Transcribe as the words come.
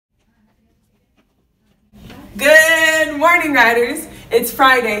morning, Riders. It's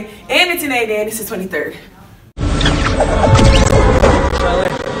Friday, and it's an A-Day, and it's the 23rd.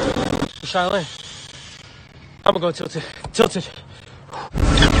 Charlene. I'm gonna go tilted. Tilted.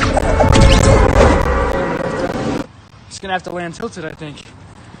 Just gonna have to land tilted, I think.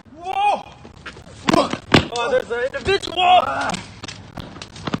 Whoa! Oh, there's an individual!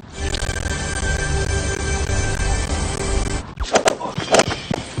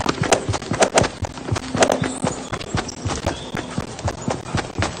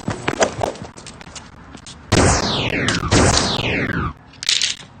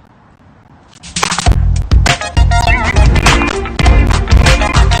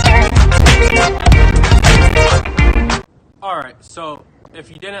 Alright, so if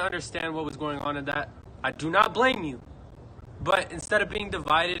you didn't understand what was going on in that, I do not blame you. But instead of being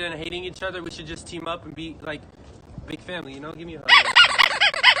divided and hating each other, we should just team up and be like big family, you know? Give me a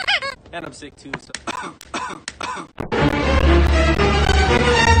hug. And I'm sick too, so.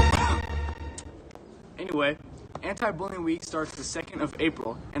 Anyway, Anti-Bullying Week starts the 2nd of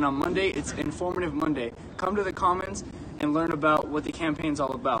April, and on Monday, it's Informative Monday. Come to the Commons and learn about what the campaign's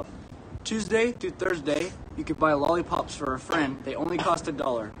all about. Tuesday through Thursday, you can buy lollipops for a friend. They only cost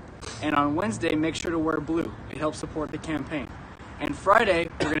 $1. And on Wednesday, make sure to wear blue. It helps support the campaign. And Friday,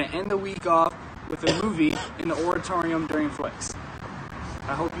 we're going to end the week off with a movie in the auditorium during Flex.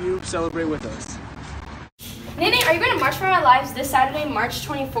 I hope you celebrate with us. Nene, are you going to March for Our Lives this Saturday, March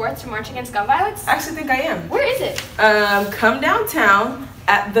 24th, to march against gun violence? I actually think I am. Where is it? Come downtown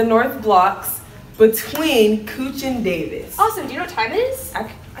at the North Blocks between Cooch and Davis. Awesome. Do you know what time it is?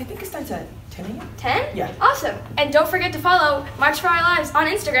 I think it starts at 10 a.m. 10? Yeah. Awesome. And don't forget to follow March for Our Lives on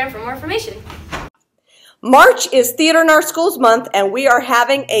Instagram for more information. March is Theater in Our Schools month, and we are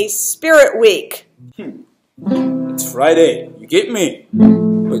having a Spirit Week. It's Friday, you get me?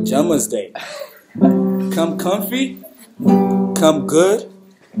 Pajamas day. Come comfy, come good,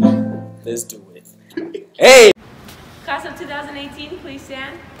 let's do it. Hey! Class of 2018, please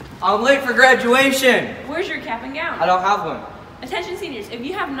stand. I'm late for graduation. Where's your cap and gown? I don't have one. Attention seniors, if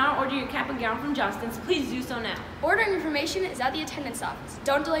you have not ordered your cap and gown from Johnston's, please do so now. Ordering information is at the attendance office.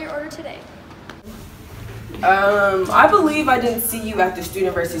 Don't delay your order today. I believe I didn't see you at the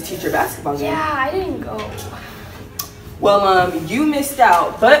student versus teacher basketball game. Yeah, I didn't go. Well, you missed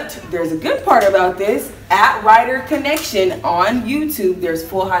out, but there's a good part about this. At Rider Connection on YouTube, there's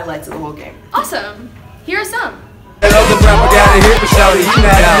full highlights of the whole game. Awesome. Here are some. Another rapper got a hit, but shawty, he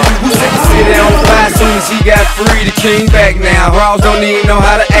not out. Who said to sit down on fire as soon as he got free? The king back now. Raws don't even know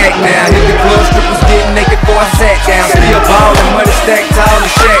how to act now. Hit the club, strippers getting naked before I sat down. Still ballin', money stacked tall in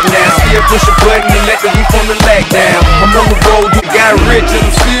the shack now. Still push a button and let the roof on the lag down. I'm on the road, you got rich and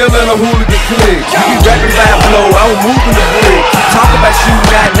I'm still in a hooligan clique. You be rapping by a blow, I was moving the brick. Talk about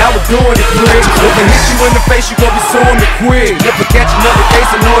shooting out, now we're doing it quick. If I hit you in the face, you gon' be suing it quick. Never catch another case,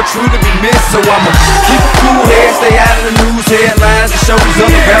 I know it true to be missed. So I'ma keep a cool head, stay out of the news headlines and show these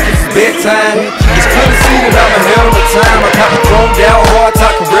other rappers it's bedtime. It's clear to see that I'm ahead of my time. I caught the throne down hard,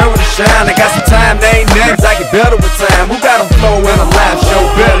 talk career with a shine. I got some time, they ain't nothing, I get better with time. Who got a flow and a live show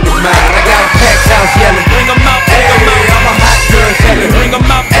better than mine? I got a packed house yelling, bring 'em out, bring 'em out. I'm a hot girl yelling, bring 'em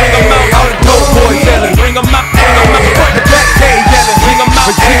out, bring 'em out. All the dope boys yelling, bring 'em out, bring 'em out. Fuck the black day yelling, bring 'em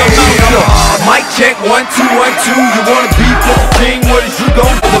out, bring 'em out. Mic check, 1 2 1 2. You wanna beef with the king? What is you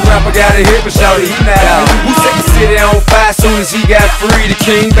gon' do? The rapper got a hit, but shawty, he not out. Who said to sit down on fire as soon as he got free? The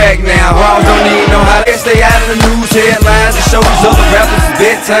king back now. Raws don't even know how to stay out of the news headlines and show these other rappers it's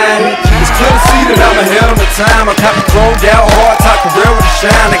bedtime. It's clear to see that I'm ahead of my time. I caught the throne down hard, talk career with a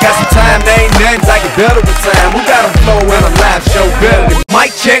shine. I got some time, they ain't nothing, I get better with time. Who got a flow and a live show better than Mic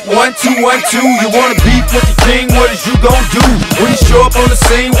check, 1 2 1 2. You wanna beef with the king? What is you gon' do? When you show up on the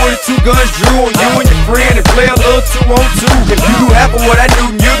scene with the 2 guns drew on you and your friend and play a little 2 on 2. If you do half of what I do,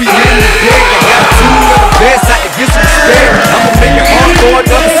 you'll be hitting the deck. I got a tool of the best, I can get some respect. I'ma make it hard for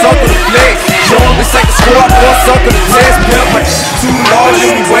another circle to flex. Show them it's like a squad for a circle to test. Pimp like too large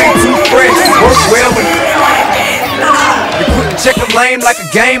and we way too fresh. Work well with you couldn't check a lane like a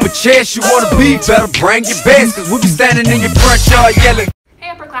game of chess. You wanna be better, bring your best. Cause we be standing in your front yard yelling. Hey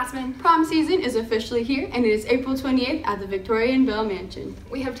upperclassmen, prom season is officially here and it is April 28th at the Victorian Bell Mansion.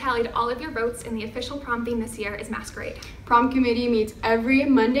 We have tallied all of your votes and the official prom theme this year is masquerade. Prom committee meets every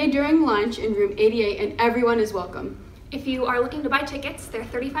Monday during lunch in room 88 and everyone is welcome. If you are looking to buy tickets, they're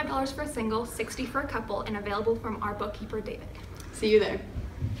 $35 for a single, $60 for a couple, and available from our bookkeeper, David. See you there.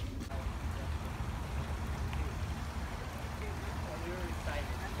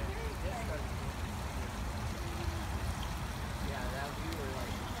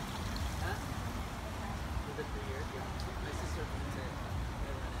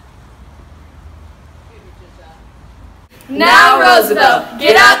 Now Roosevelt,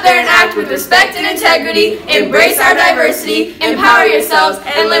 get out there and act with respect and integrity, embrace our diversity, empower yourselves,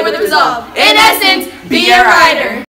 and live with resolve. In essence, be a rider.